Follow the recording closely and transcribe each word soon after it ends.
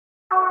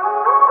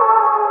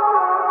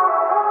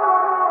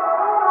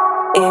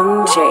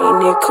MJ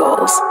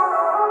Nichols.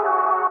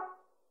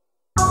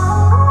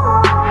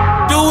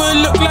 Do it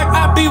look like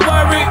I be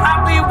worried?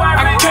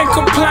 I can't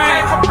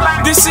complain.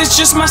 This is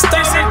just my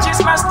story.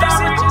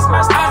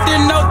 I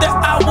didn't know that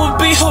I would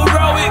be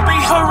heroic.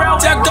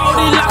 Tell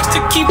Goldilocks to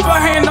keep her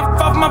hand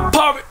off my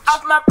porridge.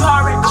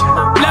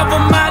 Never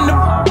mind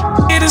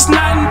it is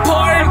not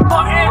important.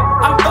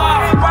 I'm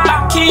far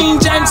like King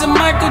James and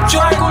Michael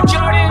Jordan.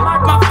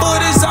 My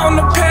foot is on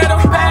the pedal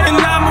and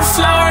I'm a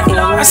floor.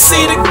 I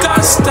see the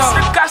gusto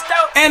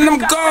and I'm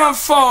going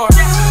for it.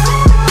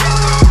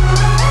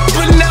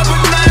 But never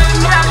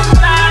mind,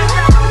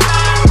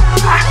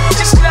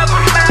 just never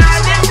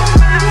mind it.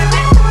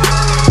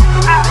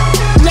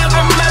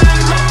 Never mind.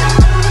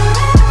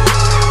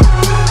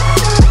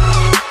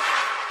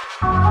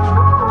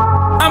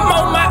 I'm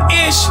on my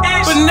ish,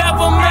 but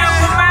never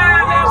mind.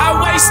 I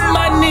waste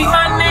money,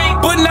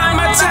 but not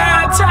my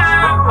time.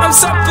 I'm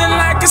something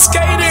like a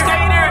skater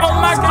on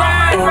my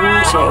grind.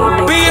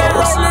 Be a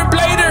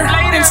rollerblader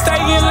and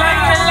stay in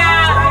line.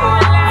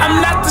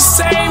 I'm not the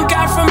same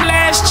guy from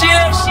last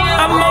year.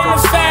 I'm on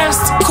a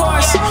fast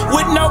course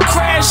with no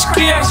crash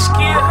gear.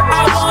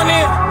 I want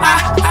it,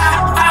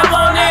 I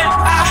want it.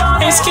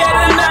 I ain't scared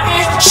of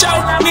nothing. Show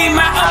me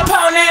my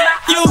opponent.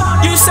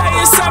 You say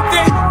it's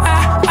something,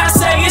 I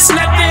say it's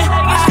nothing.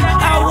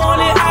 I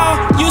want it all.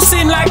 You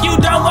seem like you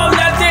don't want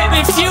nothing.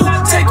 If you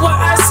take what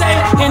I say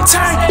and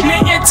turn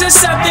it into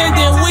something,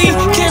 then we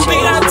can be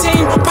a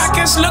team.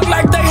 Pockets look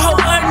like they hold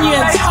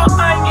onions.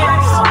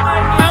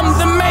 I'm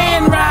the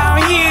man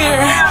round here.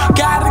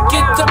 Gotta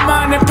get the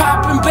money,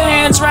 popping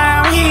bands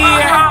round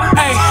here.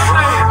 Hey,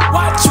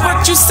 watch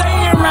what you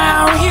saying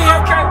round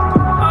here.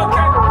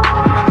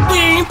 We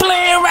ain't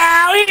playing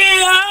round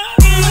here.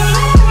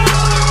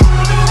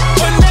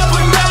 But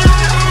never mind.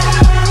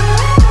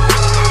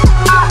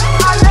 Never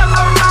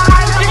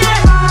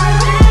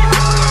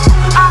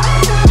mind.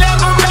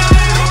 Never mind.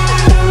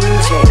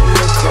 MJ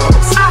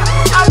Nichols. Never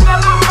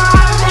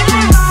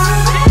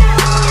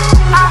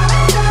mind.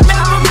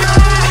 Never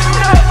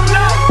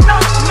mind.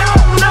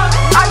 No.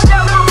 I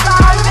never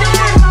mind.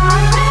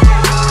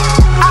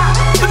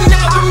 But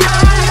never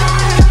mind.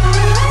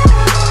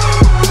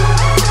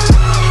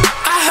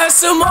 I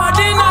hustle more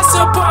than I'm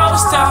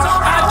supposed to.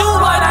 I do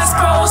what I'm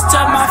supposed to.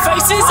 My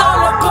face is on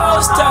the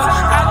poster.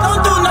 I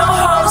don't do no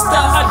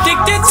holster.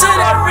 Addicted to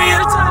that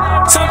real.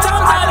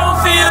 Sometimes I don't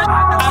feel.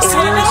 I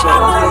swear that I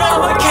don't know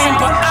what came,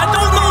 but I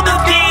don't know the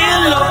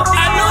dealer.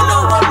 I don't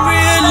know what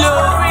real,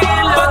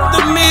 but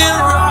the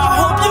mirror. I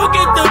hope you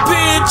get the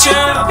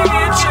picture.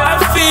 I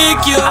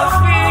figure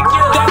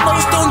that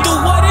most don't do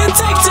what it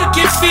takes to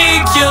get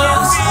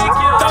figures.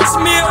 Those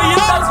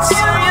millions,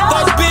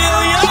 those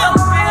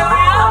billions.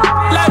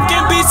 Life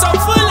can be so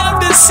full of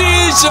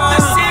decisions.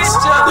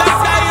 Like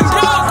dying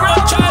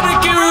broke, try to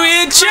get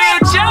rich.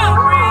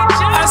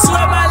 I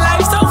swear my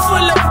life's so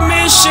full of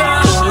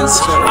missions.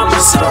 I'm a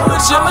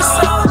soldier,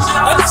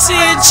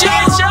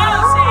 attention.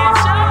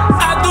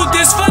 I do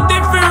this for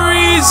different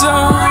reasons.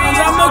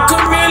 I'm a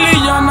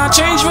chameleon, I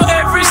change for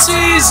every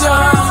season.